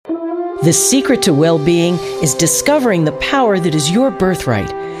The secret to well-being is discovering the power that is your birthright,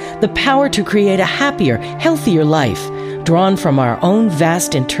 the power to create a happier, healthier life, drawn from our own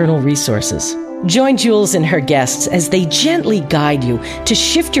vast internal resources. Join Jules and her guests as they gently guide you to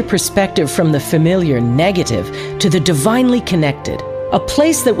shift your perspective from the familiar negative to the divinely connected, a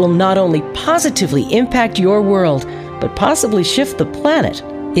place that will not only positively impact your world, but possibly shift the planet.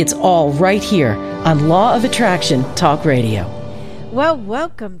 It's all right here on Law of Attraction Talk Radio. Well,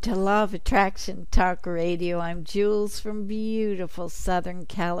 welcome to Law of Attraction Talk Radio. I'm Jules from beautiful Southern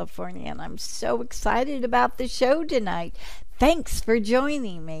California, and I'm so excited about the show tonight. Thanks for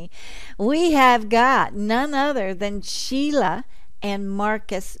joining me. We have got none other than Sheila and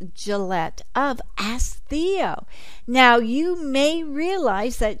Marcus Gillette of Ask THEO. Now, you may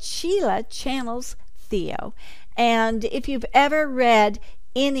realize that Sheila channels THEO, and if you've ever read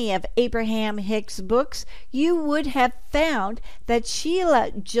any of Abraham Hicks' books, you would have found that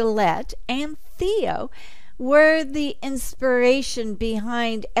Sheila Gillette and THEO were the inspiration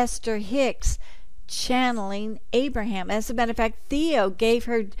behind Esther Hicks channeling Abraham. As a matter of fact, THEO gave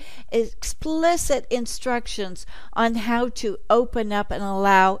her explicit instructions on how to open up and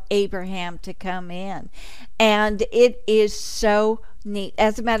allow Abraham to come in. And it is so neat.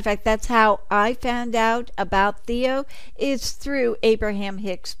 As a matter of fact, that's how I found out about THEO, is through Abraham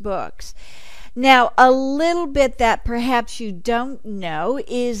Hicks' books. Now, a little bit that perhaps you don't know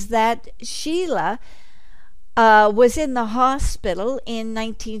is that Sheila was in the hospital in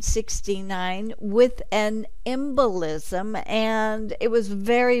 1969 with an embolism, and it was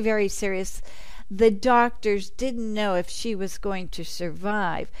very, very serious. The doctors didn't know if she was going to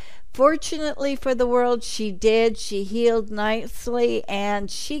survive. Fortunately for the world, she did. She healed nicely,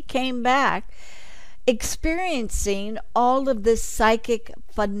 and she came back experiencing all of this psychic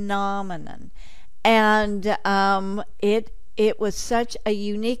phenomenon. And it was such a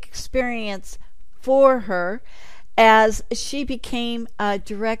unique experience for her, as she became a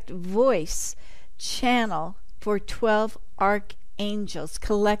direct voice channel for 12 archangels,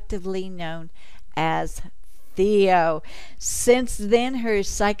 collectively known as THEO. Since then, her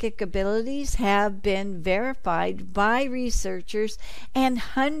psychic abilities have been verified by researchers and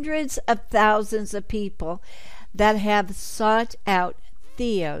hundreds of thousands of people that have sought out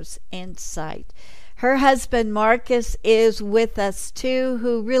THEO's insight. Her husband Marcus is with us too,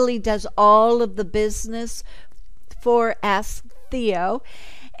 who really does all of the business for Ask THEO.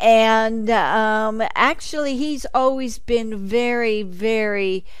 And actually, he's always been very,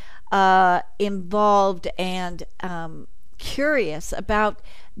 very involved and curious about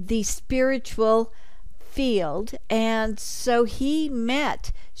the spiritual field. And so he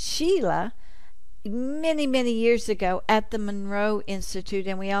met Sheila many, many years ago at the Monroe Institute,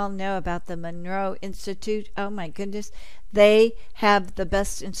 and we all know about the Monroe Institute. Oh my goodness, they have the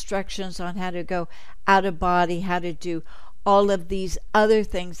best instructions on how to go out of body, how to do all of these other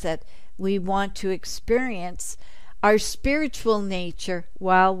things that we want to experience our spiritual nature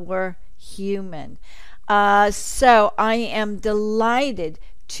while we're human. So I am delighted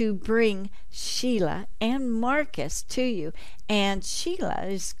to bring Sheila and Marcus to you, and Sheila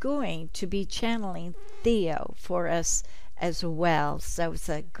is going to be channeling THEO for us as well, so it's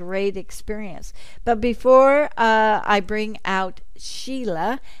a great experience. But before I bring out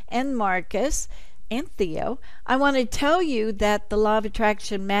Sheila and Marcus and THEO, I want to tell you that the Law of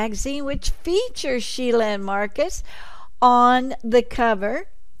Attraction magazine, which features Sheila and Marcus on the cover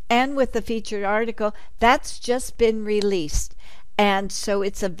and with the featured article, that's just been released. And so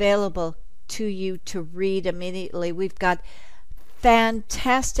it's available to you to read immediately. We've got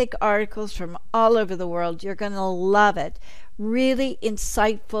fantastic articles from all over the world. You're going to love it. Really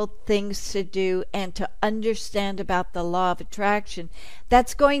insightful things to do and to understand about the law of attraction.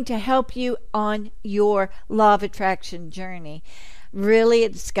 That's going to help you on your law of attraction journey. Really,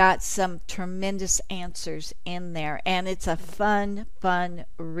 it's got some tremendous answers in there, and it's a fun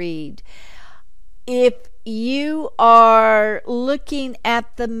read. If you are looking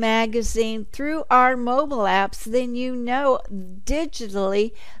at the magazine through our mobile apps, then you know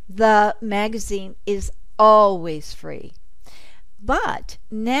digitally the magazine is always free. But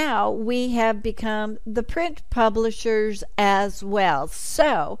now we have become the print publishers as well.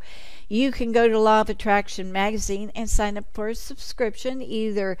 So you can go to Law of Attraction magazine and sign up for a subscription,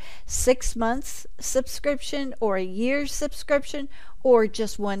 either 6 months subscription or a year subscription or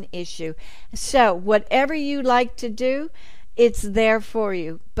just one issue. So whatever you like to do, it's there for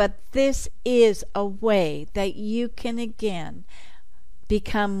you. But this is a way that you can again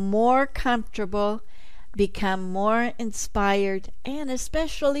become more comfortable, become more inspired, and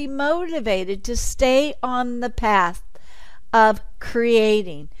especially motivated to stay on the path of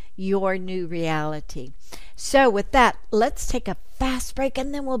creating your new reality. So with that, let's take a fast break,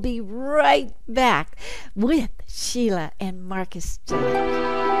 and then we'll be right back with Sheila and Marcus.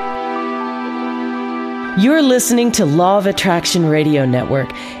 You're listening to Law of Attraction Radio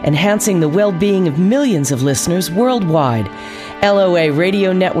Network, enhancing the well-being of millions of listeners worldwide.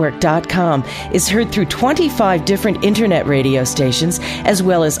 LOARadionetwork.com is heard through 25 different internet radio stations, as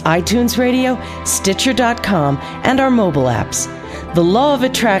well as iTunes Radio, Stitcher.com, and our mobile apps. The Law of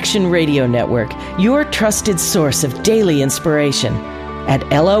Attraction Radio Network, your trusted source of daily inspiration at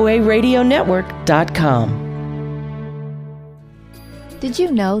LOARadionetwork.com. Did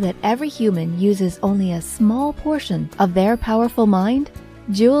you know that every human uses only a small portion of their powerful mind?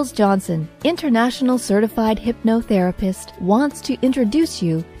 Jules Johnson, international certified hypnotherapist, wants to introduce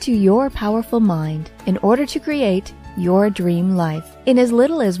you to your powerful mind in order to create your dream life. In as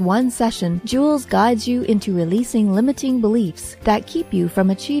little as one session, Jules guides you into releasing limiting beliefs that keep you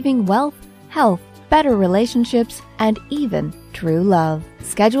from achieving wealth, health, better relationships, and even true love.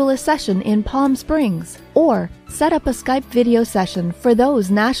 Schedule a session in Palm Springs or set up a Skype video session for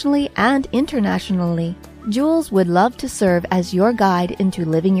those nationally and internationally. Jules would love to serve as your guide into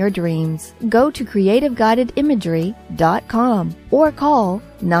living your dreams. Go to creativeguidedimagery.com or call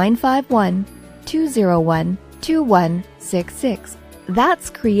 951-201-2166.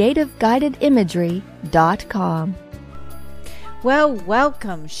 That's creativeguidedimagery.com. Well,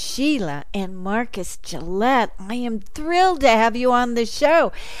 welcome, Sheila and Marcus Gillette. I am thrilled to have you on the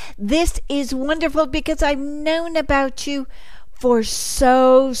show. This is wonderful because I've known about you for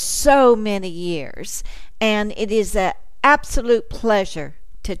so many years. And it is an absolute pleasure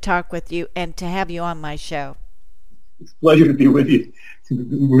to talk with you and to have you on my show. It's a pleasure to be with you.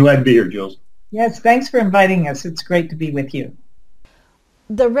 We're glad to be here, Jules. Yes, thanks for inviting us. It's great to be with you.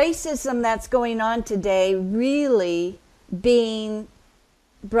 The racism that's going on today really being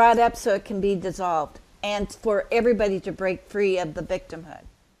brought up so it can be dissolved and for everybody to break free of the victimhood.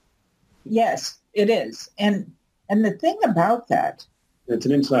 Yes, it is. And the thing about that, it's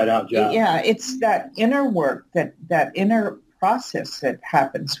an inside-out job. Yeah, it's that inner work, that inner process that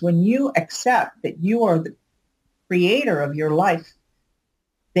happens when you accept that you are the creator of your life,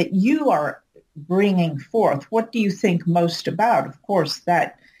 that you are bringing forth. What do you think most about? Of course,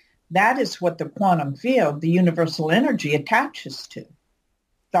 that is what the quantum field, the universal energy, attaches to.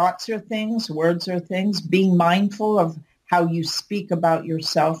 Thoughts are things, words are things, being mindful of how you speak about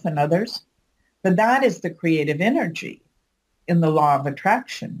yourself and others. But that is the creative energy in the law of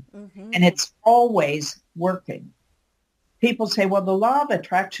attraction. Mm-hmm. And it's always working. People say, well, the law of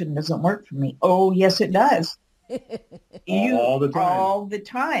attraction doesn't work for me. Oh, yes, it does. All the time. All the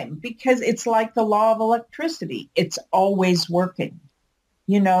time. Because it's like the law of electricity. It's always working.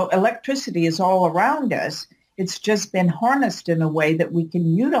 You know, electricity is all around us. It's just been harnessed in a way that we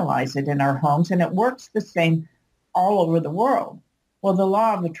can utilize it in our homes, and it works the same all over the world. Well, the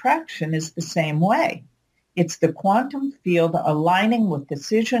law of attraction is the same way. It's the quantum field aligning with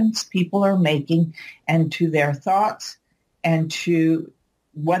decisions people are making and to their thoughts and to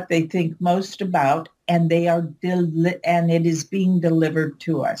what they think most about, and they are and it is being delivered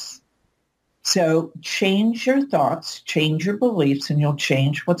to us. So change your thoughts, change your beliefs, and you'll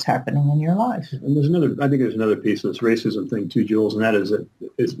change what's happening in your life. And I think there's another piece of this racism thing too, Jules, and that is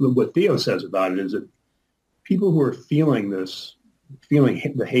what THEO says about it is that people who are feeling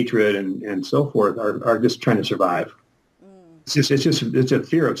the hatred and so forth are just trying to survive. It's a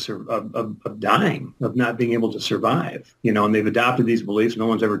fear of dying, of not being able to survive, you know, and they've adopted these beliefs. No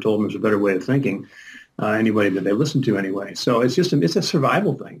one's ever told them there's a better way of thinking, anybody that they listen to anyway. So it's a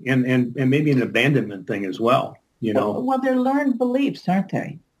survival thing and maybe an abandonment thing as well, you know. Well, they're learned beliefs, aren't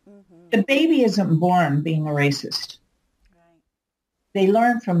they? Mm-hmm. The baby isn't born being a racist. Right. They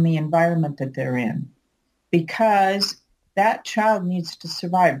learn from the environment that they're in because that child needs to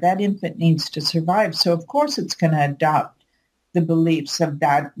survive. That infant needs to survive. So, of course, it's going to adopt the beliefs of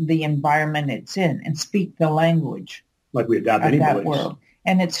the environment it's in and speak the language like we adopt any that beliefs. World.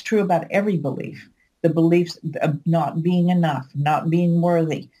 And it's true about every belief. The beliefs of not being enough, not being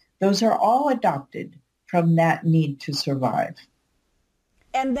worthy, those are all adopted from that need to survive.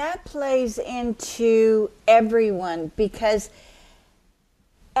 And that plays into everyone because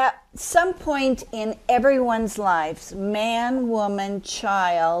at some point in everyone's lives, man, woman,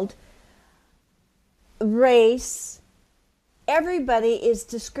 child, race, everybody is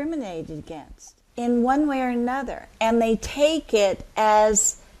discriminated against in one way or another. And they take it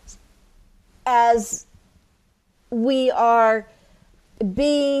as we are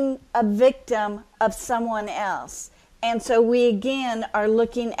being a victim of someone else. And so we again are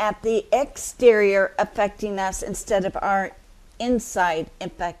looking at the exterior affecting us instead of our inside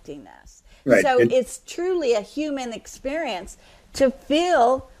affecting us. Right. So it's truly a human experience to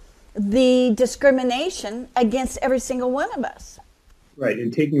feel the discrimination against every single one of us. Right,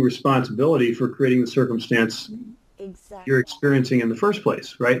 and taking responsibility for creating the circumstance Exactly. you're experiencing in the first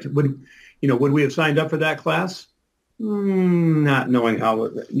place, right? Would we have signed up for that class? Not knowing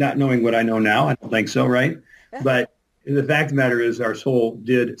what I know now, I don't think so, right? But the fact of the matter is our soul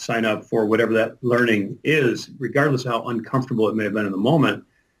did sign up for whatever that learning is, regardless of how uncomfortable it may have been in the moment.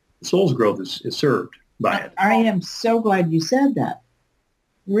 The soul's growth is served by it. I am so glad you said that,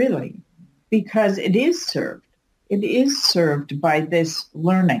 really, because it is served. It is served by this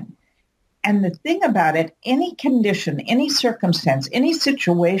learning. And the thing about it, any condition, any circumstance, any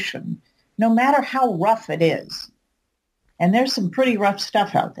situation, no matter how rough it is, and there's some pretty rough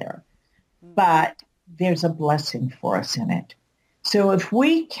stuff out there, but there's a blessing for us in it. So if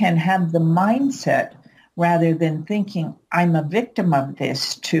we can have the mindset, rather than thinking, I'm a victim of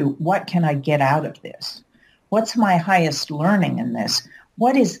this, to what can I get out of this? What's my highest learning in this?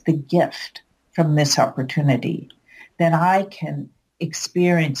 What is the gift from this opportunity that I can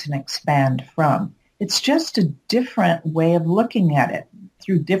experience and expand from? It's just a different way of looking at it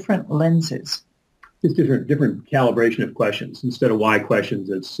through different lenses. It's different calibration of questions. Instead of why questions,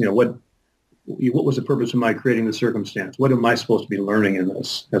 it's, what was the purpose of my creating the circumstance? What am I supposed to be learning in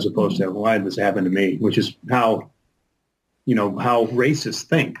this, as opposed to why did this happen to me? Which is how racists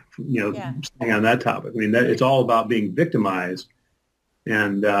think, staying on that topic. I mean, it's all about being victimized.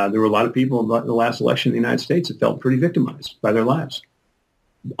 And there were a lot of people in the last election in the United States that felt pretty victimized by their lives,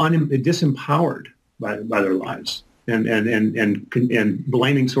 disempowered by their lives, and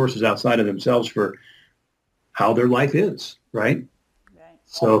blaming sources outside of themselves for how their life is, right?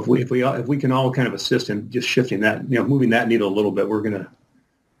 So if we can all kind of assist in just shifting that, moving that needle a little bit, we're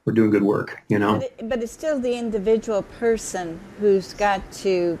doing good work, But it's still the individual person who's got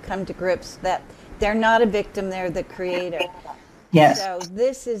to come to grips that they're not a victim; they're the creator. Yes. So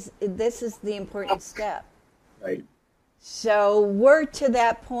this is the important step. Right. So we're to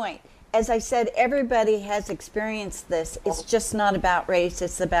that point. As I said, everybody has experienced this. It's just not about race.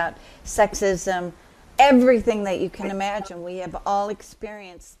 It's about sexism. Everything that you can imagine. We have all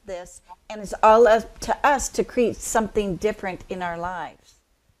experienced this, and it's all up to us to create something different in our lives.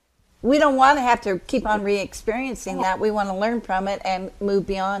 We don't want to have to keep on re-experiencing that. We want to learn from it and move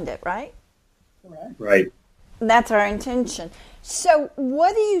beyond it, right? Right. That's our intention. So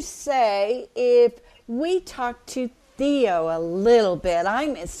what do you say if we talk to THEO a little bit?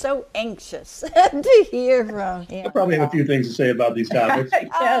 I'm so anxious to hear from him. I probably have a few things to say about these topics.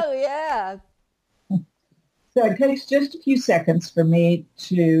 Oh, yeah. So it takes just a few seconds for me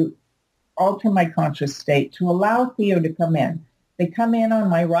to alter my conscious state, to allow THEO to come in. They come in on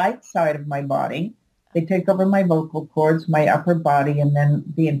my right side of my body. They take over my vocal cords, my upper body, and then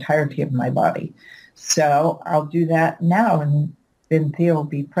the entirety of my body. So I'll do that now, and then THEO will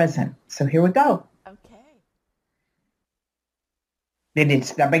be present. So here we go. Okay. Then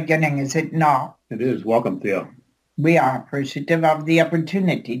it's the beginning, is it not? It is. Welcome, THEO. We are appreciative of the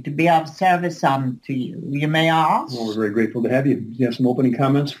opportunity to be of service unto you. You may ask. Well, we're very grateful to have you. Do you have some opening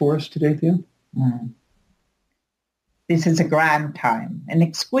comments for us today, THEO? This is a grand time, an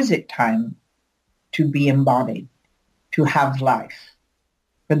exquisite time to be embodied, to have life.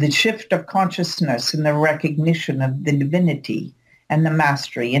 For the shift of consciousness and the recognition of the divinity and the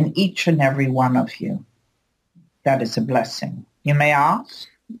mastery in each and every one of you. That is a blessing. You may ask?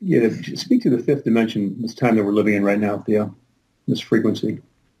 Yeah, speak to the fifth dimension, this time that we're living in right now, THEO, this frequency.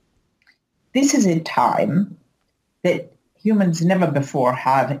 This is a time that humans never before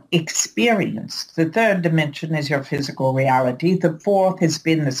have experienced. The third dimension is your physical reality. The fourth has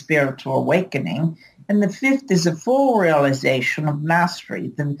been the spiritual awakening. And the fifth is a full realization of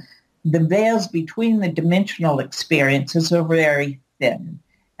mastery. The veils between the dimensional experiences are very thin,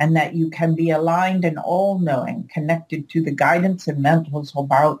 and that you can be aligned and all-knowing, connected to the guidance and mentors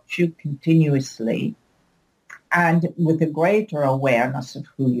about you continuously, and with a greater awareness of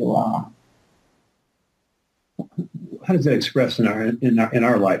who you are. How does that express in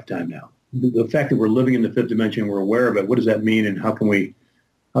our lifetime now? The fact that we're living in the fifth dimension, we're aware of it. What does that mean, and how can we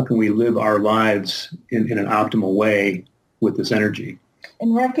live our lives in an optimal way with this energy?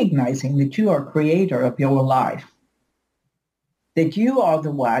 And recognizing that you are creator of your life, that you are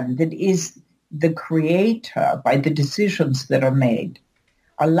the one that is the creator by the decisions that are made,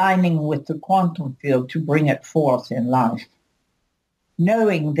 aligning with the quantum field to bring it forth in life.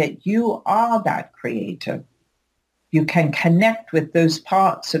 Knowing that you are that creator, you can connect with those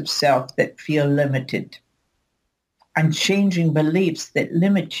parts of self that feel limited. And changing beliefs that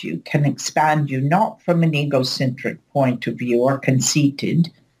limit you can expand you, not from an egocentric point of view or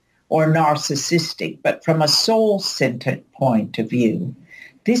conceited or narcissistic, but from a soul-centered point of view.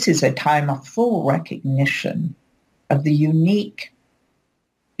 This is a time of full recognition of the unique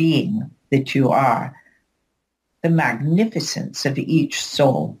being that you are, the magnificence of each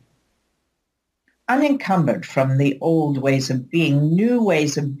soul. Unencumbered from the old ways of being, new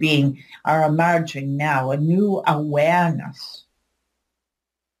ways of being are emerging now, a new awareness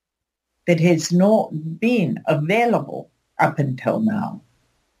that has not been available up until now,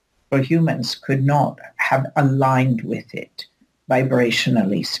 for humans could not have aligned with it,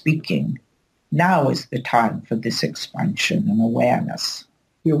 vibrationally speaking. Now is the time for this expansion and awareness.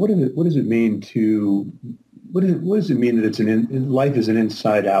 You know, what does it mean that life is an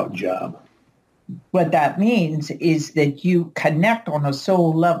inside-out job? What that means is that you connect on a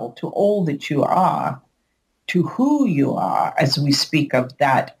soul level to all that you are, to who you are, as we speak of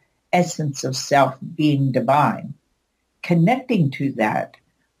that essence of self being divine, connecting to that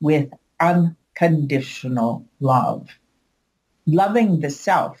with unconditional love, loving the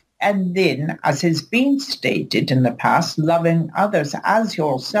self, and then, as has been stated in the past, loving others as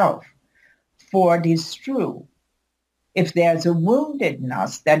yourself. For it is true, if there's a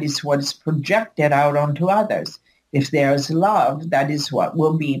woundedness, that is what is projected out onto others. If there's love, that is what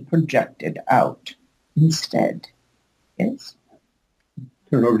will be projected out instead. Yes?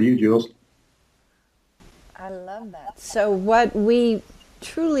 Turn it over to you, Jules. I love that. So what we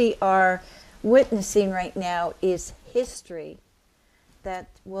truly are witnessing right now is history that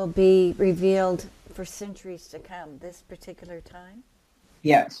will be revealed for centuries to come, this particular time?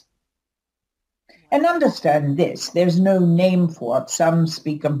 Yes. And understand this, there's no name for it. Some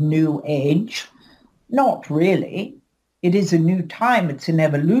speak of new age. Not really. It is a new time. It's an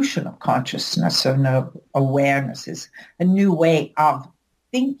evolution of consciousness and of awareness. It's a new way of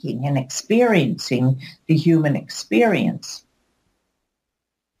thinking and experiencing the human experience.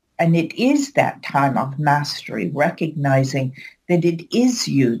 And it is that time of mastery, recognizing that it is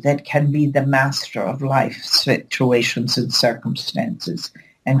you that can be the master of life situations and circumstances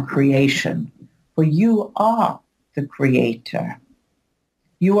and creation. For you are the creator.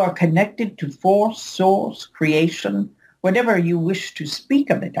 You are connected to force, source, creation, whatever you wish to speak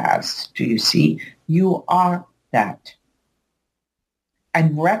of it as, do you see? You are that.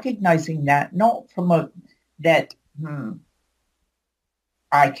 And recognizing that, not from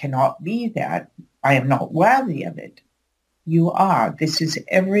I cannot be that, I am not worthy of it. You are. This is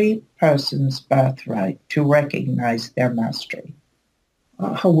every person's birthright to recognize their mastery.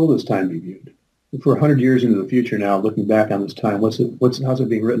 How will this time be viewed? If we're 100 years into the future now, looking back on this time, how's it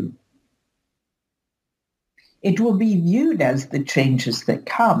being written? It will be viewed as the changes that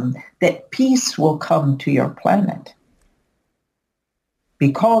come, that peace will come to your planet.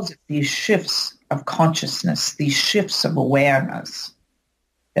 Because of these shifts of consciousness, these shifts of awareness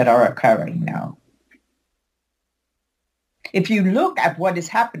that are occurring now. If you look at what has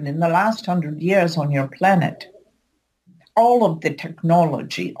happened in the last 100 years on your planet, all of the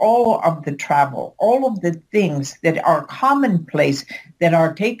technology, all of the travel, all of the things that are commonplace, that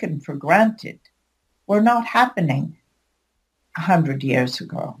are taken for granted, were not happening 100 years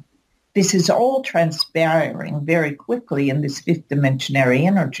ago. This is all transpiring very quickly in this fifth dimensionary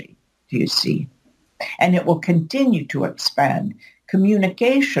energy, do you see? And it will continue to expand.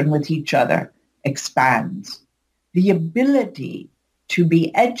 Communication with each other expands. The ability to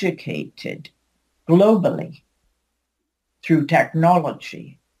be educated globally through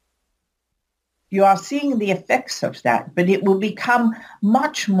technology. You are seeing the effects of that, but it will become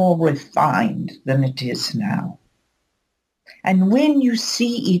much more refined than it is now. And when you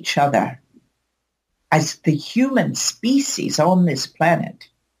see each other as the human species on this planet,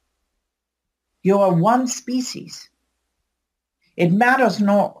 you are one species. It matters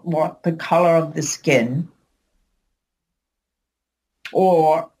not what the color of the skin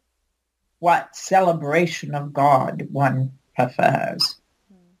or what celebration of God one prefers.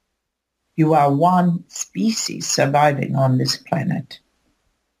 You are one species surviving on this planet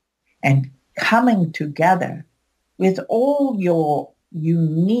and coming together with all your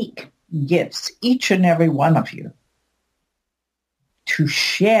unique gifts, each and every one of you, to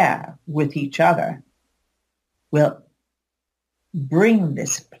share with each other will bring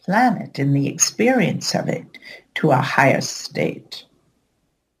this planet and the experience of it to a higher state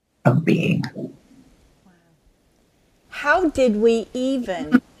of being. How did we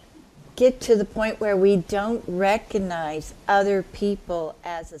even get to the point where we don't recognize other people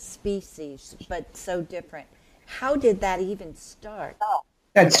as a species, but so different? How did that even start?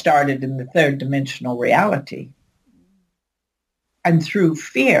 That started in the third dimensional reality. And through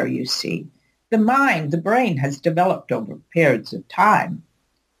fear, you see, the mind, the brain has developed over periods of time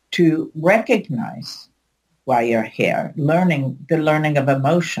to recognize why you're here, the learning of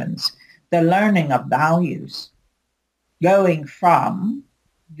emotions, the learning of values, going from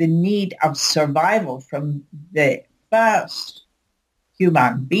the need of survival from the first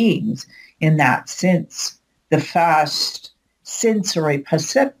human beings in that sense. The first sensory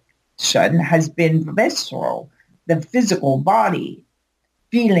perception has been visceral, the physical body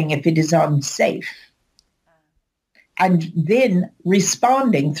feeling if it is unsafe, and then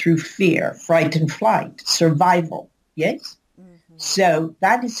responding through fear, fright and flight, survival. Yes? Mm-hmm. So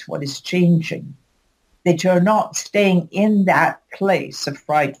that is what is changing, that you're not staying in that place of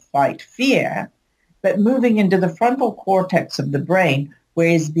fright, fight, fear, but moving into the frontal cortex of the brain,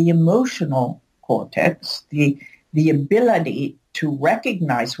 whereas the emotional cortex, the ability to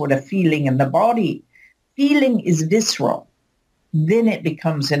recognize what a feeling in the body, feeling is visceral, then it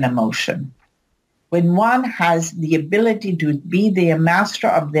becomes an emotion. When one has the ability to be the master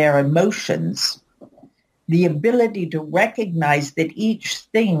of their emotions, the ability to recognize that each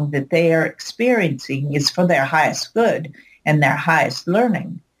thing that they are experiencing is for their highest good and their highest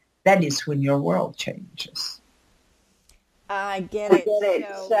learning, that is when your world changes. I get it.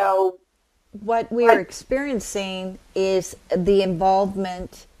 So what we are experiencing is the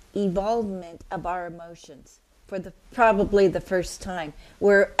evolvement of our emotions for probably the first time.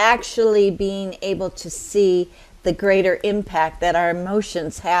 We're actually being able to see the greater impact that our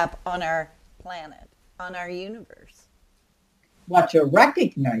emotions have on our planet, on our universe. What you're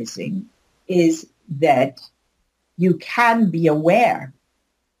recognizing is that you can be aware.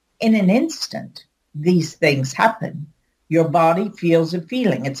 In an instant, these things happen. Your body feels a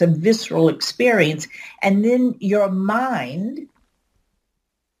feeling. It's a visceral experience. And then your mind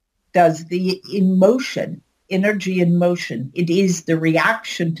does the emotion, energy in motion. It is the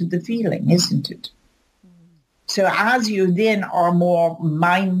reaction to the feeling, isn't it? So as you then are more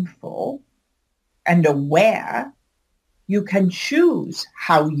mindful and aware, you can choose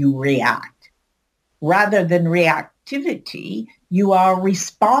how you react. Rather than reactivity, you are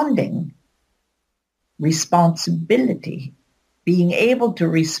responding. Responsibility, being able to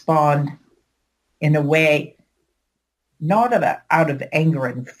respond in a way not out of anger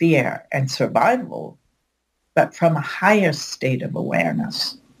and fear and survival, but from a higher state of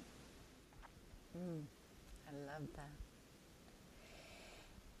awareness. I love that.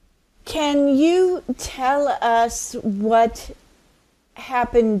 Can you tell us what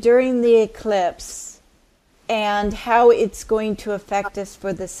happened during the eclipse and how it's going to affect us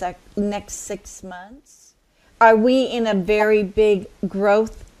for the next 6 months? Are we in a very big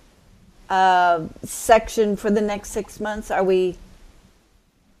growth section for the next 6 months? Are we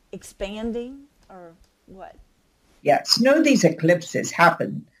expanding or what? Yes. No, these eclipses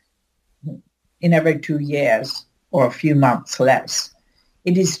happen in every 2 years or a few months less.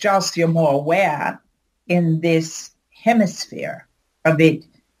 It is just you're more aware in this hemisphere of it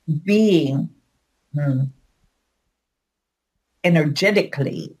being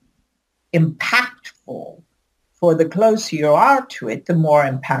energetically impactful. For the closer you are to it, the more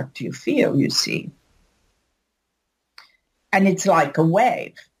impact you feel, you see. And it's like a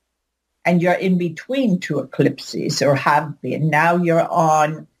wave. And you're in between two eclipses, or have been. Now you're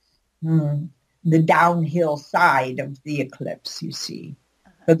on the downhill side of the eclipse, you see.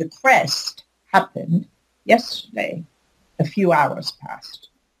 So the crest happened yesterday, a few hours past.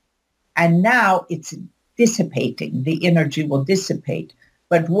 And now it's dissipating. The energy will dissipate.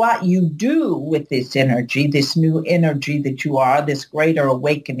 But what you do with this energy, this new energy that you are, this greater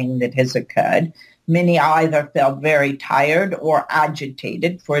awakening that has occurred, many either felt very tired or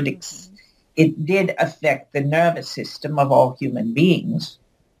agitated, for it did affect the nervous system of all human beings.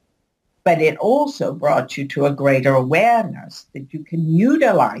 But it also brought you to a greater awareness that you can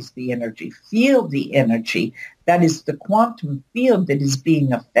utilize the energy, feel the energy. That is the quantum field that is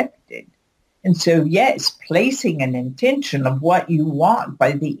being affected. And so, yes, placing an intention of what you want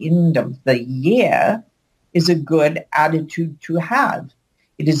by the end of the year is a good attitude to have.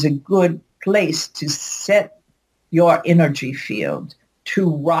 It is a good place to set your energy field, to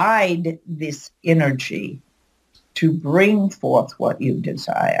ride this energy, to bring forth what you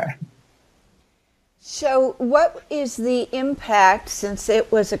desire. So what is the impact, since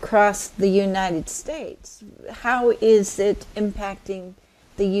it was across the United States? How is it impacting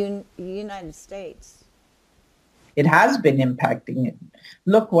the United States? It has been impacting it.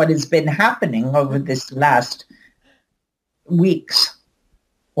 Look what has been happening over this last weeks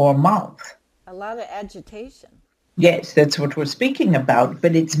or month. A lot of agitation. Yes, that's what we're speaking about.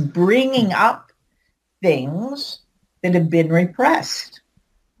 But it's bringing up things that have been repressed,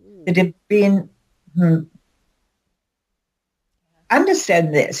 that have been,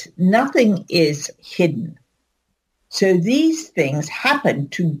 understand this, nothing is hidden. So these things happen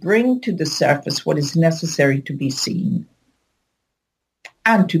to bring to the surface what is necessary to be seen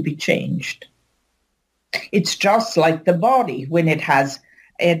and to be changed. It's just like the body when it has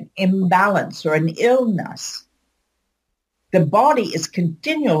an imbalance or an illness. The body is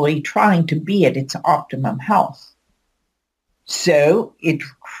continually trying to be at its optimum health. So it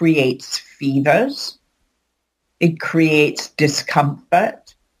creates fevers. It creates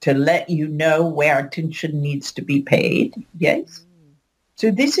discomfort to let you know where attention needs to be paid. Yes?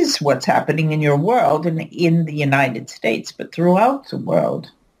 So this is what's happening in your world and in the United States, but throughout the world.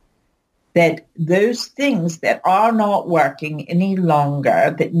 That those things that are not working any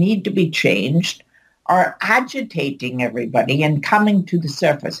longer, that need to be changed, are agitating everybody and coming to the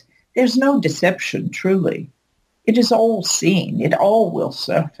surface. There's no deception, truly. It is all seen. It all will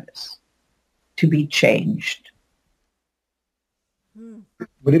surface to be changed.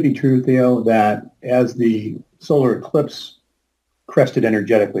 Would it be true, Theo, that as the solar eclipse crested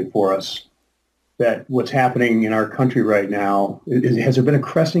energetically for us, that what's happening in our country right now, has there been a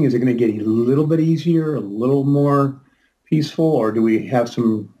cresting? Is it going to get a little bit easier, a little more peaceful, or do we have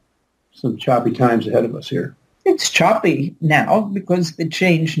some choppy times ahead of us here? It's choppy now because the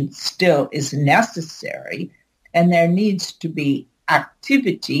change still is necessary and there needs to be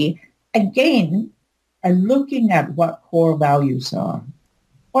activity. Again, and looking at what core values are.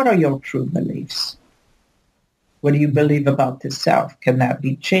 What are your true beliefs? What do you believe about the self? Can that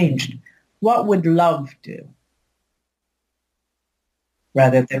be changed? What would love do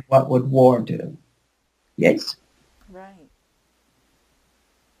rather than what would war do? Yes? Right.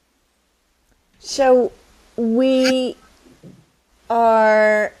 So we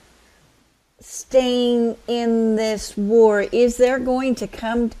are staying in this war. Is there going to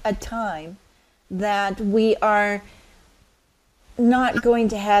come a time that we are not going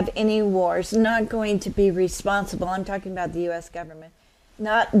to have any wars, not going to be responsible? I'm talking about the U.S. government.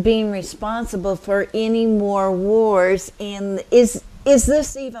 Not being responsible for any more wars. Is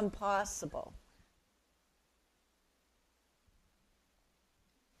this even possible?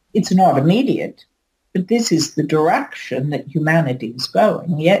 It's not immediate, but this is the direction that humanity is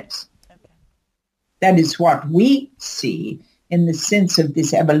going, yes. Okay. That is what we see in the sense of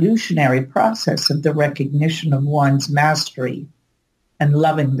this evolutionary process of the recognition of one's mastery and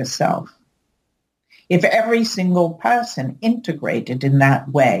loving the self. If every single person integrated in that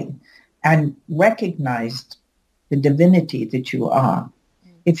way and recognized the divinity that you are,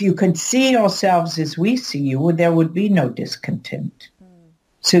 if you could see yourselves as we see you, there would be no discontent.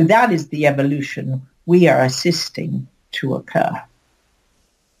 So that is the evolution we are assisting to occur.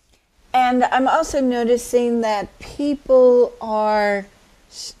 And I'm also noticing that people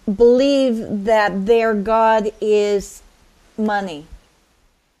believe that their God is money.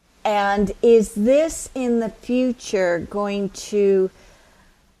 And is this in the future going to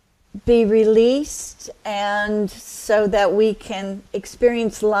be released and so that we can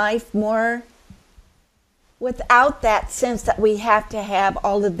experience life more without that sense that we have to have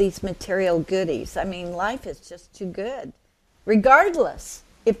all of these material goodies? I mean, life is just too good, regardless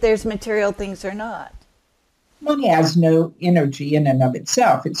if there's material things or not. Money has no energy in and of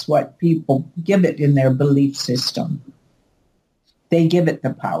itself. It's what people give it in their belief system. They give it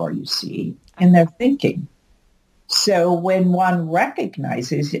the power, you see, in their thinking. So when one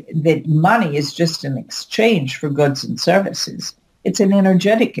recognizes that money is just an exchange for goods and services, it's an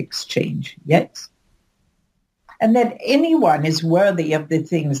energetic exchange, yes? And that anyone is worthy of the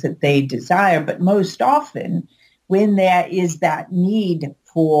things that they desire, but most often when there is that need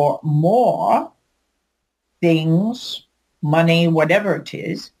for more things, money, whatever it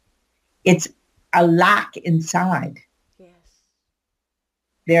is, it's a lack inside.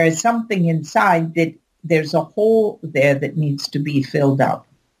 There is something inside that there's a hole there that needs to be filled up.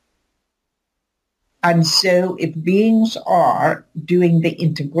 And so if beings are doing the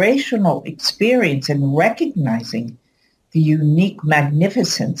integrational experience and recognizing the unique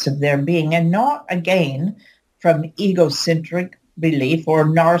magnificence of their being, and not, again, from egocentric belief or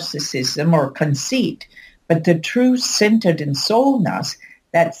narcissism or conceit, but the true centered in soulness,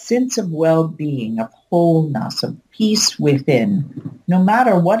 that sense of well-being, of wholeness, of peace within, no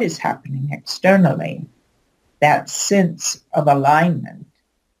matter what is happening externally, that sense of alignment,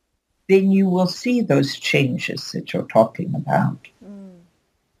 then you will see those changes that you're talking about.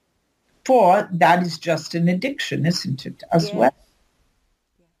 For that is just an addiction, isn't it, as well?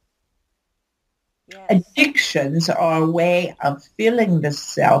 Yes. Addictions are a way of feeling the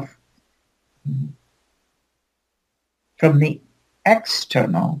self from the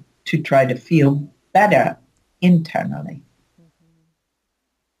external to try to feel better internally.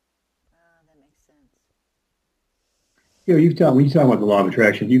 That makes sense. When you talk about the law of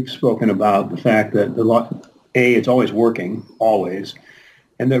attraction, you've spoken about the fact that the law, it's always working, always,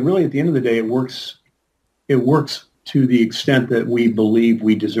 and that really at the end of the day, it works to the extent that we believe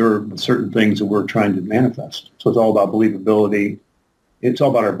we deserve certain things that we're trying to manifest. So it's all about believability. It's all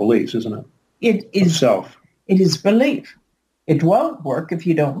about our beliefs, isn't it? It is self. It is belief. It won't work if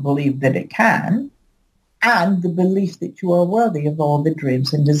you don't believe that it can, and the belief that you are worthy of all the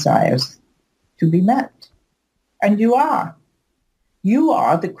dreams and desires to be met. And you are. You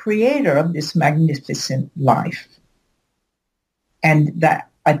are the creator of this magnificent life. And that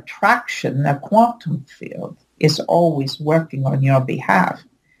attraction, the quantum field, is always working on your behalf.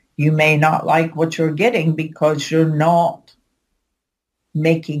 You may not like what you're getting because you're not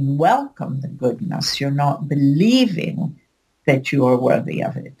making welcome the goodness. You're not believing that you are worthy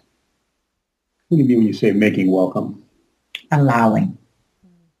of it. What do you mean when you say making welcome? Allowing.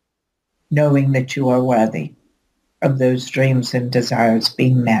 Knowing that you are worthy of those dreams and desires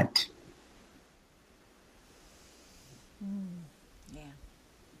being met. Yeah.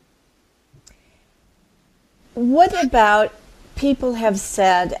 What about, people have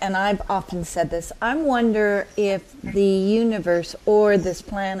said, and I've often said this, I wonder if the universe or this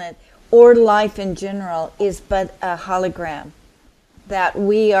planet or life in general is but a hologram, that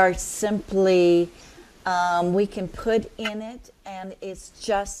we are simply, we can put in it, and it's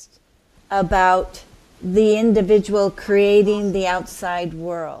just about the individual creating the outside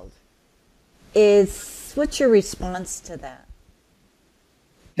world. What's your response to that?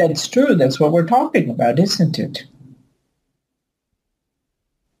 That's true. That's what we're talking about, isn't it?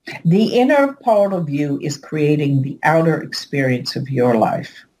 The inner part of you is creating the outer experience of your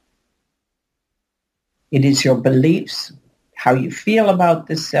life. It is your beliefs, how you feel about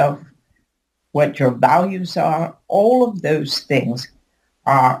the self, what your values are. All of those things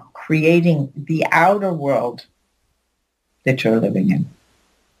are creating the outer world that you're living in.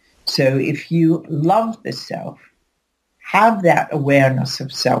 So if you love the self, have that awareness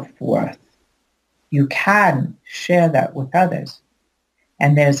of self-worth, you can share that with others.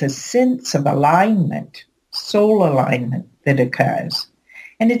 And there's a sense of alignment, soul alignment that occurs.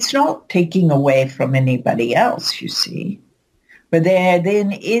 And it's not taking away from anybody else, you see. But there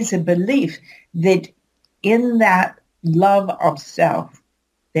then is a belief that in that love of self,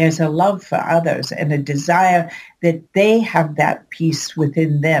 there's a love for others and a desire that they have that peace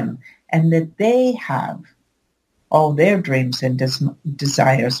within them and that they have all their dreams and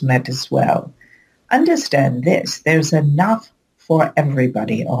desires met as well. Understand this, there's enough for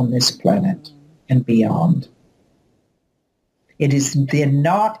everybody on this planet and beyond. It is the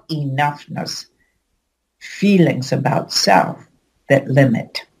not enoughness feelings about self that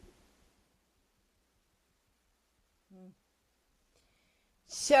limit.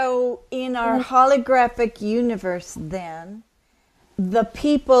 So in our holographic universe then, the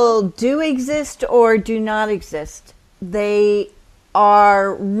people do exist or do not exist? They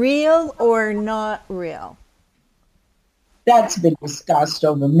are real or not real? That's been discussed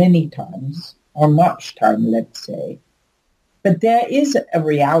over many times, or much time, let's say. But there is a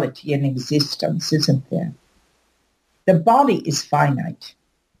reality in existence, isn't there? The body is finite.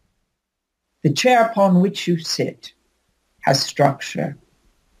 The chair upon which you sit has structure.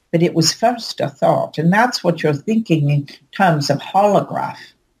 But it was first a thought, and that's what you're thinking in terms of holograph,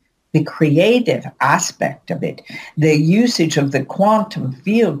 the creative aspect of it, the usage of the quantum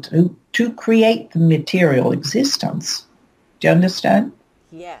field to create the material existence. Do you understand?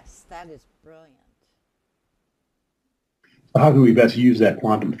 Yes, that is brilliant. How can we best use that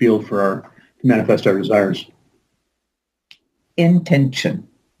quantum field to manifest our desires? Intention.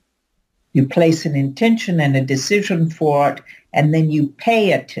 You place an intention and a decision for it, and then you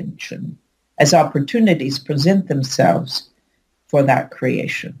pay attention as opportunities present themselves for that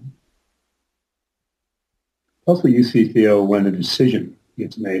creation. Also, you see, THEO, when a decision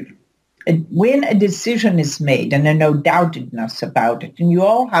gets made. And when a decision is made, and there's no doubtedness about it, and you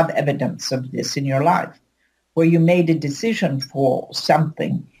all have evidence of this in your life, where you made a decision for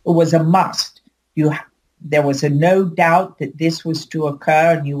something, it was a must. There was no doubt that this was to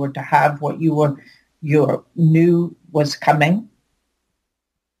occur, and you were to have what you knew was coming.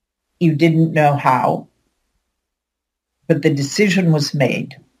 You didn't know how, but the decision was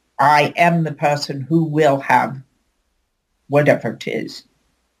made. I am the person who will have whatever it is.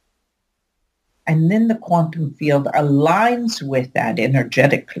 And then the quantum field aligns with that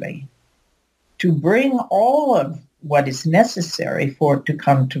energetically to bring all of what is necessary for it to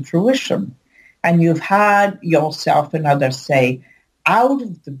come to fruition. And you've had yourself and others say, out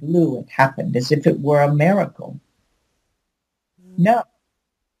of the blue it happened, as if it were a miracle. No,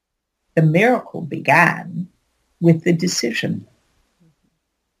 the miracle began with the decision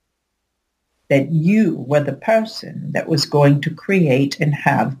that you were the person that was going to create and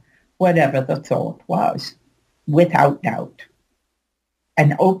have whatever the thought was, without doubt,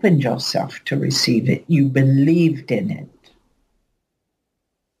 and opened yourself to receive it. You believed in it.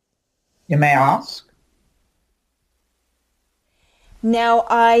 You may ask? Now,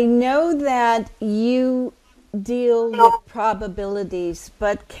 I know that you deal with probabilities,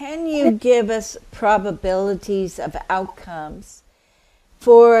 but can you give us probabilities of outcomes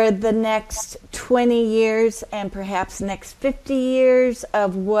for the next 20 years and perhaps next 50 years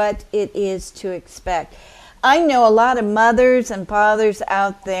of what it is to expect? I know a lot of mothers and fathers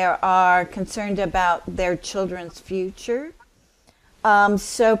out there are concerned about their children's future.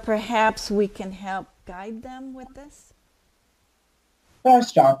 So perhaps we can help guide them with this?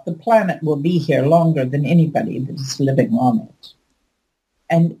 First off, the planet will be here longer than anybody that is living on it.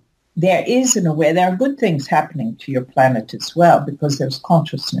 And there are good things happening to your planet as well, because there's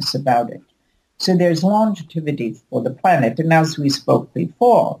consciousness about it. So there's longevity for the planet. And as we spoke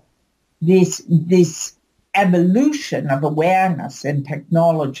before, this evolution of awareness and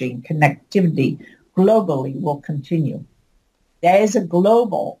technology and connectivity globally will continue. There is a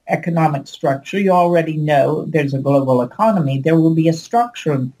global economic structure. You already know there's a global economy. There will be a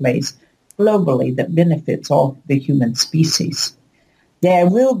structure in place globally that benefits all the human species. There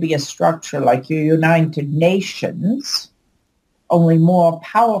will be a structure like your United Nations, only more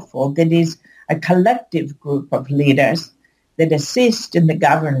powerful, that is a collective group of leaders that assist in the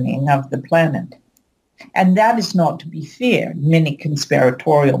governing of the planet. And that is not to be feared. Many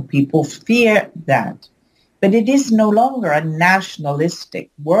conspiratorial people fear that. But it is no longer a nationalistic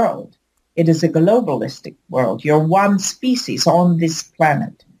world. It is a globalistic world. You're one species on this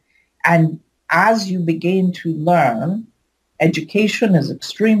planet. And as you begin to learn, education is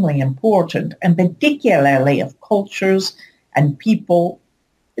extremely important, and particularly of cultures and people,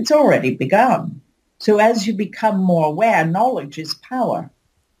 it's already begun. So as you become more aware, knowledge is power.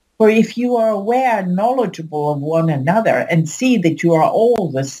 For if you are aware and knowledgeable of one another and see that you are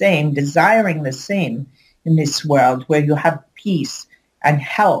all the same, desiring the same in this world where you have peace and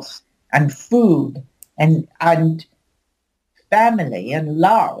health and food and family and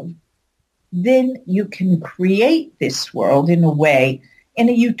love, then you can create this world in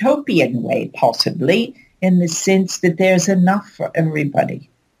a utopian way, possibly, in the sense that there's enough for everybody.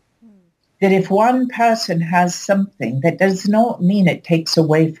 That if one person has something, that does not mean it takes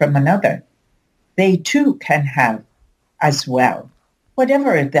away from another. They too can have as well,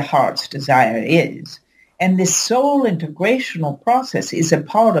 whatever the heart's desire is. And this soul integrational process is a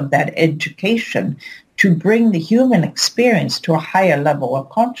part of that education to bring the human experience to a higher level of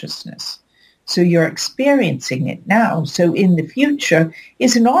consciousness. So you're experiencing it now. So in the future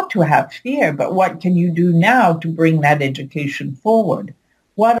is not to have fear, but what can you do now to bring that education forward?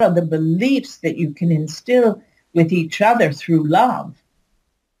 What are the beliefs that you can instill with each other through love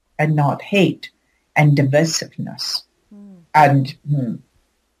and not hate and divisiveness and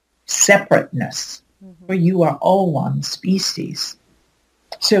separateness, where you are all one species?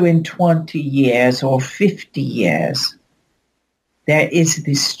 So in 20 years or 50 years, there is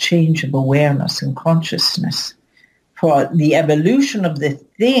this change of awareness and consciousness. For the evolution of the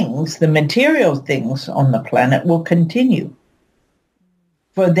things, the material things on the planet will continue.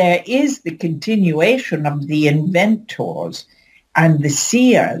 For there is the continuation of the inventors and the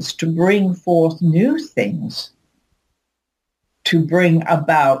seers to bring forth new things, to bring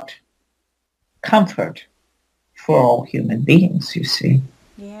about comfort for all human beings, you see.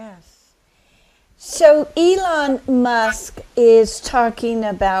 Yes. So Elon Musk is talking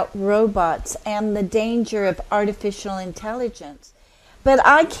about robots and the danger of artificial intelligence. But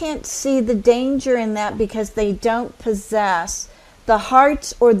I can't see the danger in that because they don't possess the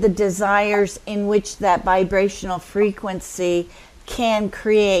hearts or the desires in which that vibrational frequency can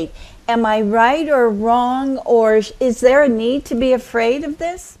create. Am I right or wrong, or is there a need to be afraid of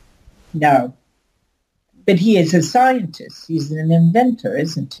this? No. But he is a scientist. He's an inventor,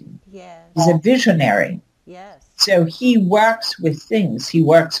 isn't he? Yes. He's a visionary. Yes. So he works with things. He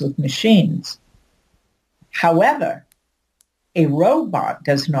works with machines. However, a robot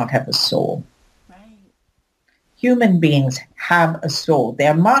does not have a soul. Human beings have a soul.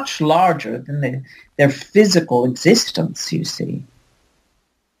 They're much larger than their physical existence, you see.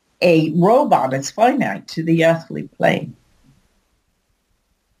 A robot is finite to the earthly plane.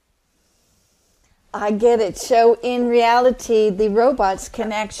 I get it. So in reality, the robots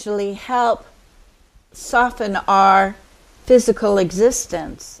can actually help soften our physical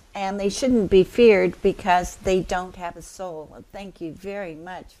existence, and they shouldn't be feared because they don't have a soul. Thank you very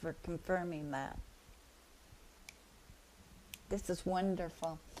much for confirming that. This is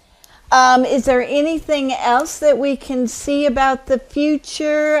wonderful. Is there anything else that we can see about the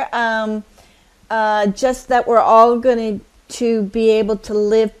future? Just that we're all going to be able to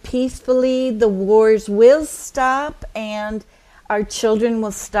live peacefully, the wars will stop, and our children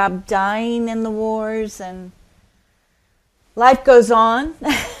will stop dying in the wars, and life goes on.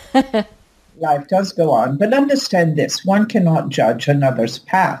 Life does go on, but understand this, one cannot judge another's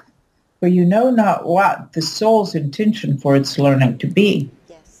path, for you know not what the soul's intention for its learning to be.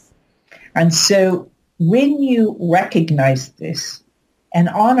 Yes. And so when you recognize this and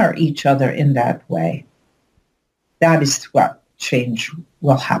honor each other in that way, that is what change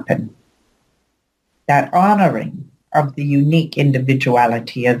will happen. That honoring of the unique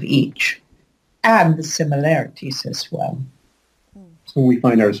individuality of each and the similarities as well. So when we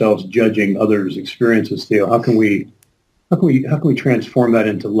find ourselves judging others' experiences, Theo, how can we transform that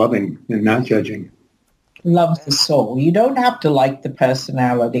into loving and not judging? Love the soul. You don't have to like the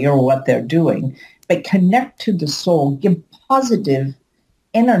personality or what they're doing, but connect to the soul. Give positive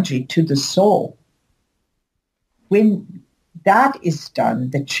energy to the soul. When that is done,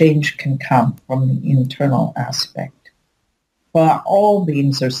 the change can come from the internal aspect. For all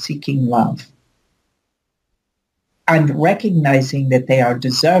beings are seeking love and recognizing that they are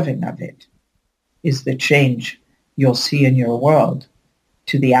deserving of it is the change you'll see in your world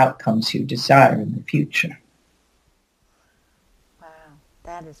to the outcomes you desire in the future. Wow,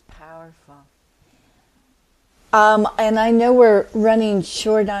 that is powerful. And I know we're running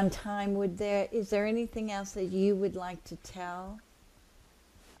short on time. Is there anything else that you would like to tell?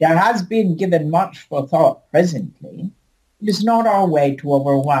 There has been given much for thought presently. It is not our way to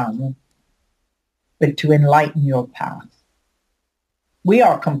overwhelm, but to enlighten your path. We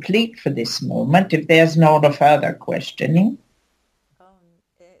are complete for this moment if there's not a further questioning. Oh,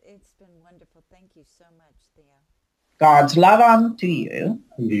 it's been wonderful. Thank you so much, Theo. God's love unto you.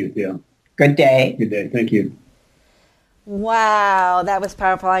 And to you, Theo. Good day. Good day. Thank you. Wow, that was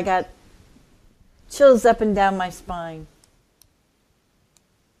powerful. I got chills up and down my spine.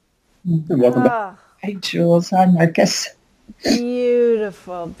 And welcome back. Hi, Jules. I'm Marcus.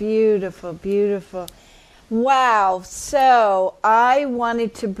 Beautiful, beautiful, beautiful. Wow. So I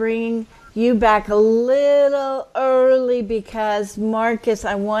wanted to bring you back a little early because, Marcus,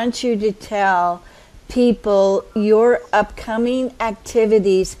 I want you to tell people your upcoming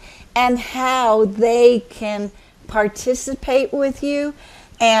activities and how they can participate with you,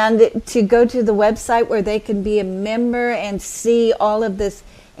 and to go to the website where they can be a member and see all of this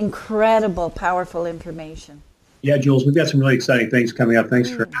incredible, powerful information. Yeah, Jules, we've got some really exciting things coming up. Thanks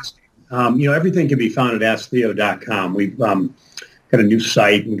for asking. Everything can be found at AskTheo.com. We've got a new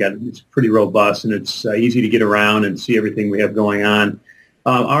site. It's pretty robust, and it's easy to get around and see everything we have going on.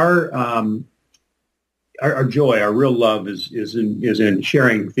 Our joy, our real love is in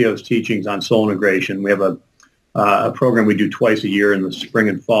sharing Theo's teachings on soul integration. We have a program we do twice a year in the spring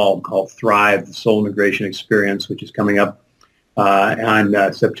and fall called Thrive, the Soul Integration Experience, which is coming up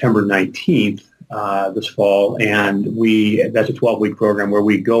on September 19th this fall. And that's a 12-week program where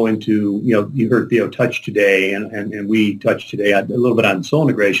we go into, you heard Theo touch today, and we touch today a little bit on soul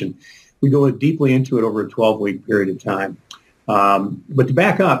integration. We go deeply into it over a 12-week period of time. But to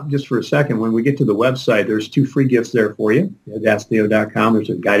back up just for a second, when we get to the website, there's 2 free gifts there for you at AskTheo.com. There's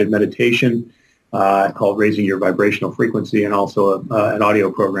a guided meditation called Raising Your Vibrational Frequency, and also an audio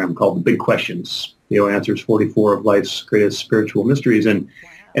program called The Big Questions. Theo answers 44 of life's greatest spiritual mysteries. And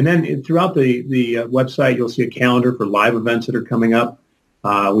then throughout the website, you'll see a calendar for live events that are coming up.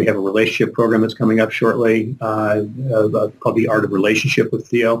 We have a relationship program that's coming up shortly called The Art of Relationship with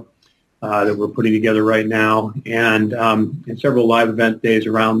Theo that we're putting together right now, and several live event days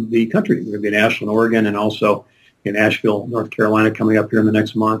around the country. We're going to be in Ashland, Oregon, and also in Asheville, North Carolina, coming up here in the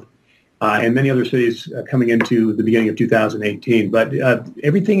next month. And many other cities coming into the beginning of 2018. But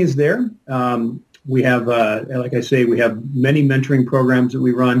everything is there. We have, like I say, we have many mentoring programs that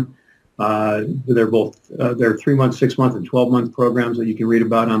we run. They're 3-month, 6-month, and 12-month programs that you can read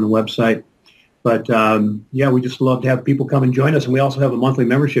about on the website. But, we just love to have people come and join us. And we also have a monthly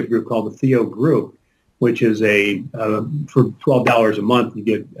membership group called the THEO Group, which is for $12 a month, you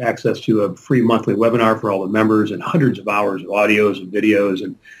get access to a free monthly webinar for all the members and hundreds of hours of audios and videos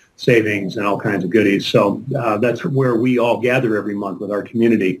and savings and all kinds of goodies. So that's where we all gather every month with our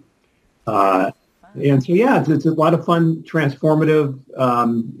community. And so, it's a lot of fun, transformative.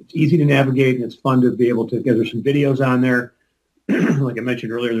 It's easy to navigate, and it's fun to be able to, there's some videos on there like I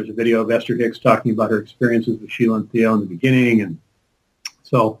mentioned earlier, there's a video of Esther Hicks talking about her experiences with Sheila and Theo in the beginning. And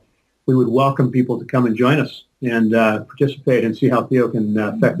so we would welcome people to come and join us and participate and see how Theo can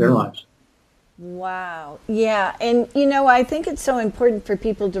affect their lives. Wow. Yeah. And, I think it's so important for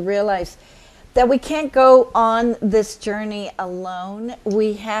people to realize that we can't go on this journey alone.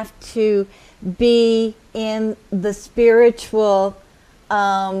 We have to be in the spiritual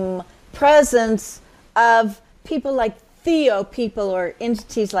presence of people like THEO, people or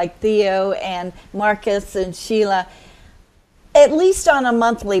entities like THEO and Marcus and Sheila, at least on a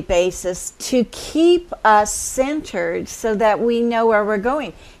monthly basis, to keep us centered so that we know where we're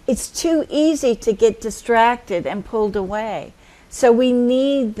going. It's too easy to get distracted and pulled away. So we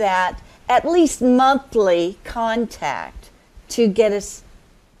need that at least monthly contact to get us,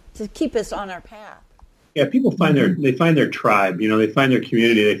 to keep us on our path. Yeah, people find they find their tribe, they find their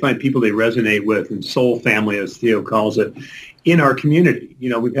community, they find people they resonate with, and soul family, as Theo calls it, in our community.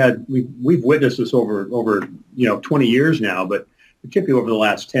 We've witnessed this over 20 years now, but particularly over the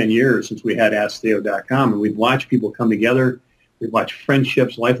last 10 years since we had AskTheo.com, and we've watched people come together. We've watched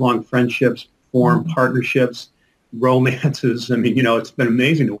friendships, lifelong friendships form, partnerships, romances. I mean, it's been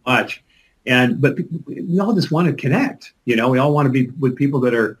amazing to watch. But we all just want to connect. We all want to be with people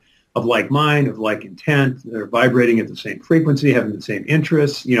that are of like mind, of like intent, that are vibrating at the same frequency, having the same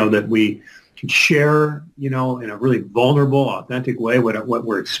interests, that we can share, in a really vulnerable, authentic way what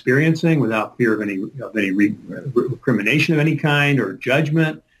we're experiencing without fear of any recrimination of any kind or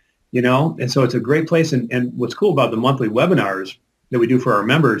judgment, And so it's a great place. And what's cool about the monthly webinars that we do for our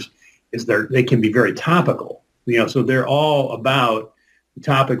members is they can be very topical, so they're all about the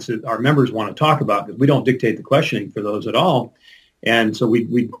topics that our members want to talk about, because we don't dictate the questioning for those at all. And so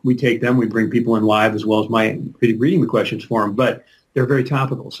we take them, we bring people in live as well as my reading the questions for them, but they're very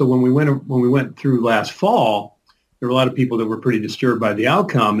topical. So when we went through last fall, there were a lot of people that were pretty disturbed by the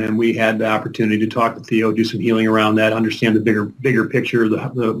outcome, and we had the opportunity to talk to Theo, do some healing around that, understand the bigger picture,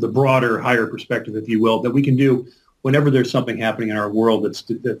 the broader, higher perspective, if you will, that we can do whenever there's something happening in our world that's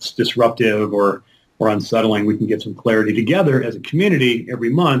disruptive or unsettling. We can get some clarity together as a community. Every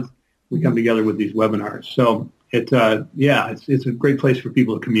month we come together with these webinars. So it's a great place for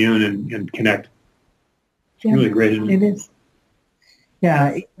people to commune and connect. It's really great. It is.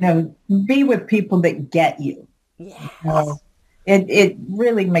 Yeah, be with people that get you. Yes. It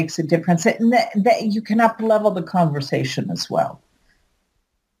really makes a difference. And that you can up-level the conversation as well.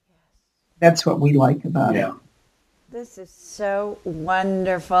 That's what we like about it. This is so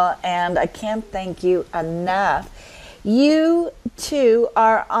wonderful, and I can't thank you enough. You, too,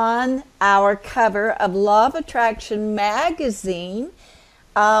 are on our cover of Law of Attraction magazine,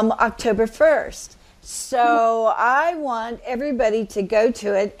 October 1st. So I want everybody to go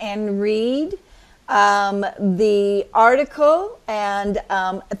to it and read the article and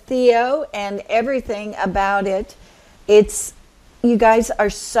Theo and everything about it. You guys are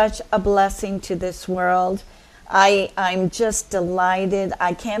such a blessing to this world. I'm just delighted.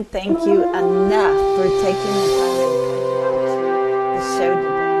 I can't thank you enough for taking the time to the show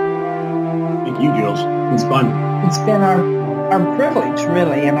today. Thank you, Jules. It's fun. It's been our privilege,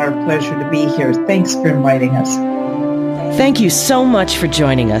 really, and our pleasure to be here. Thanks for inviting us. Thank you so much for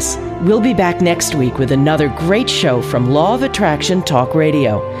joining us. We'll be back next week with another great show from Law of Attraction Talk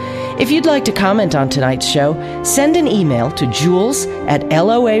Radio. If you'd like to comment on tonight's show, send an email to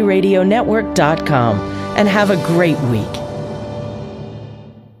jules@loaradionetwork.com and have a great week.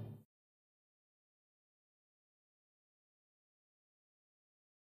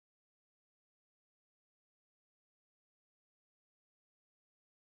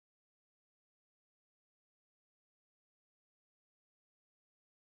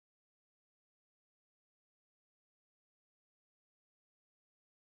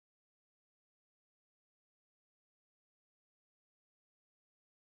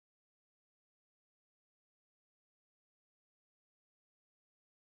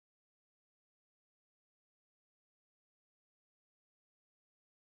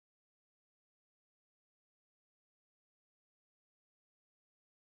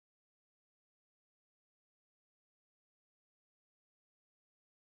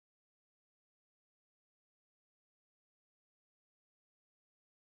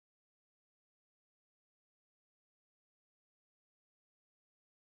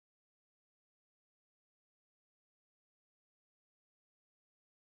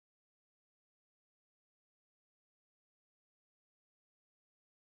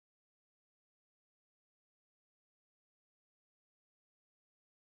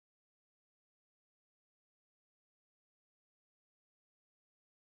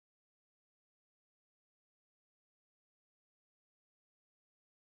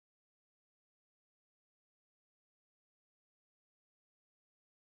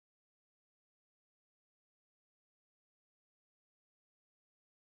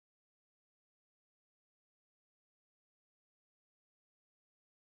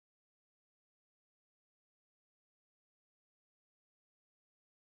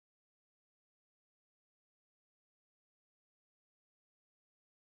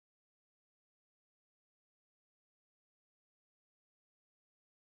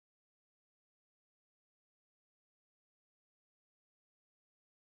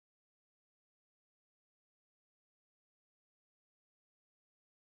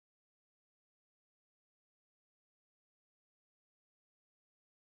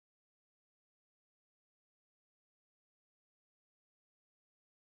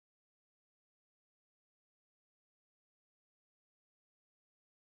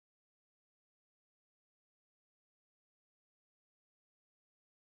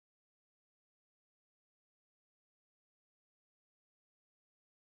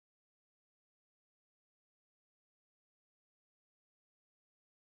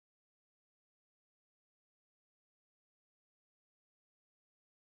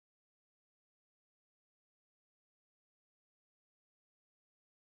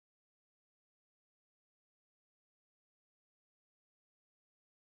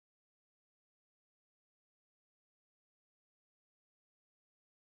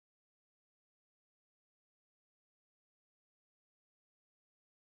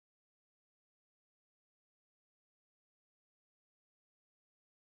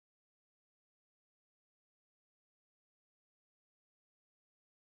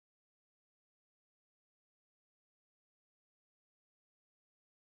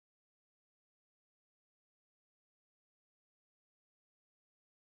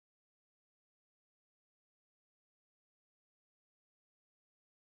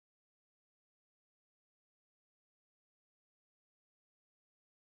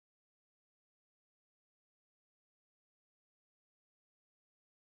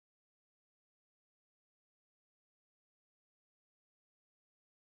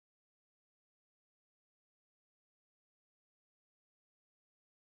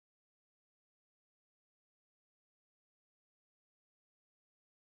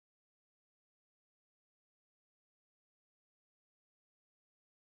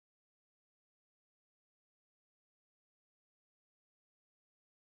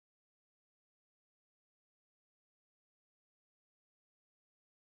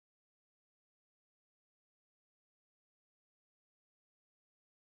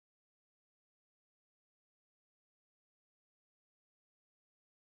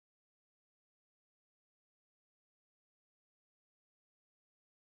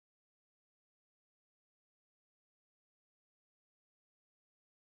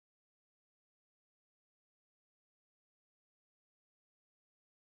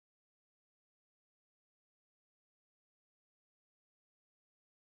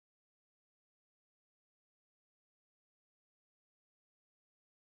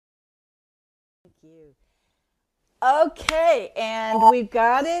 you. Okay, and we've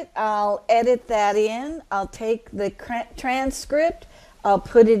got it. I'll edit that in. I'll take the transcript. I'll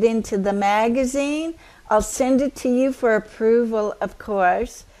put it into the magazine. I'll send it to you for approval, of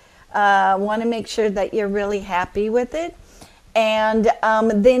course. Want to make sure that you're really happy with it. And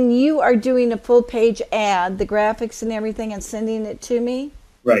then you are doing a full-page ad, the graphics and everything, and sending it to me?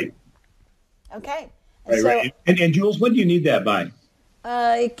 Right. Okay. Right. And Jules, when do you need that by?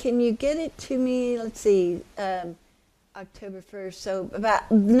 Can you get it to me, let's see, October 1st, so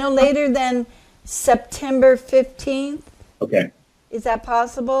about no later than September 15th? Okay. Is that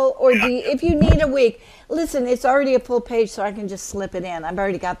possible? Or if you need a week, listen, it's already a full page, so I can just slip it in. I've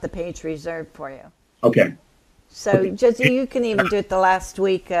already got the page reserved for you. Okay. So just you can even do it the last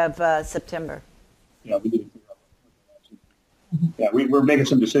week of September. Yeah, we did. Yeah, we're making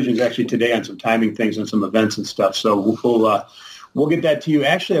some decisions actually today on some timing things and some events and stuff. So we'll get that to you.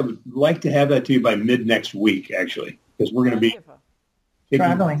 Actually, I would like to have that to you by mid next week, actually, because we're going to be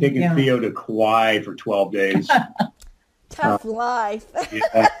taking THEO to Kauai for 12 days. Tough life.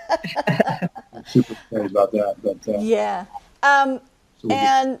 Yeah. I'm super excited about that. But yeah.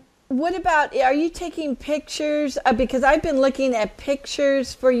 And what about, are you taking pictures? Because I've been looking at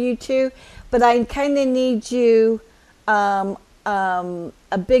pictures for you too, but I kind of need you a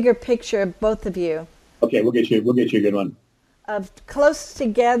bigger picture of both of you. Okay, we'll get you a good one. Of close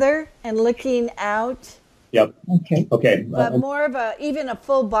together and looking out. Yep. Okay. But more of even a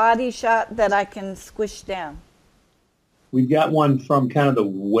full body shot that I can squish down. We've got one from kind of the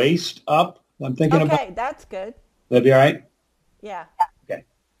waist up. I'm thinking about. Okay, that's good. That'd be all right? Yeah. Okay.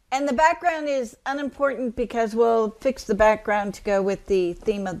 And the background is unimportant because we'll fix the background to go with the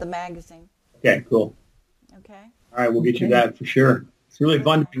theme of the magazine. Okay, cool. Okay. All right, we'll get you that for sure. It's really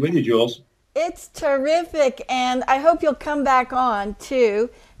fun to be with you, Jules. It's terrific, and I hope you'll come back on, too,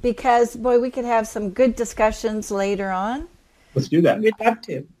 because, boy, we could have some good discussions later on. Let's do that. We'd love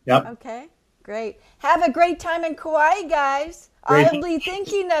to. Yep. Okay, great. Have a great time in Kauai, guys. Great. I'll be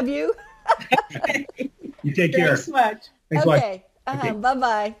thinking of you. You take care. Thanks much. Thanks Okay. Okay.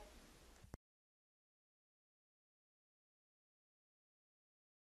 Bye-bye.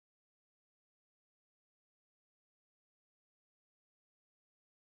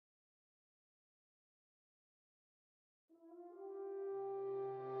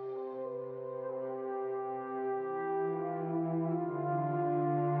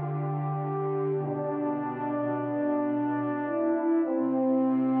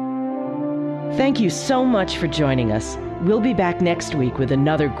 Thank you so much for joining us. We'll be back next week with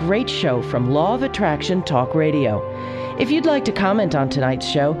another great show from Law of Attraction Talk Radio. If you'd like to comment on tonight's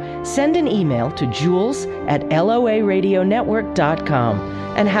show, send an email to jules@loaradionetwork.com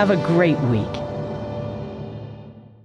and have a great week.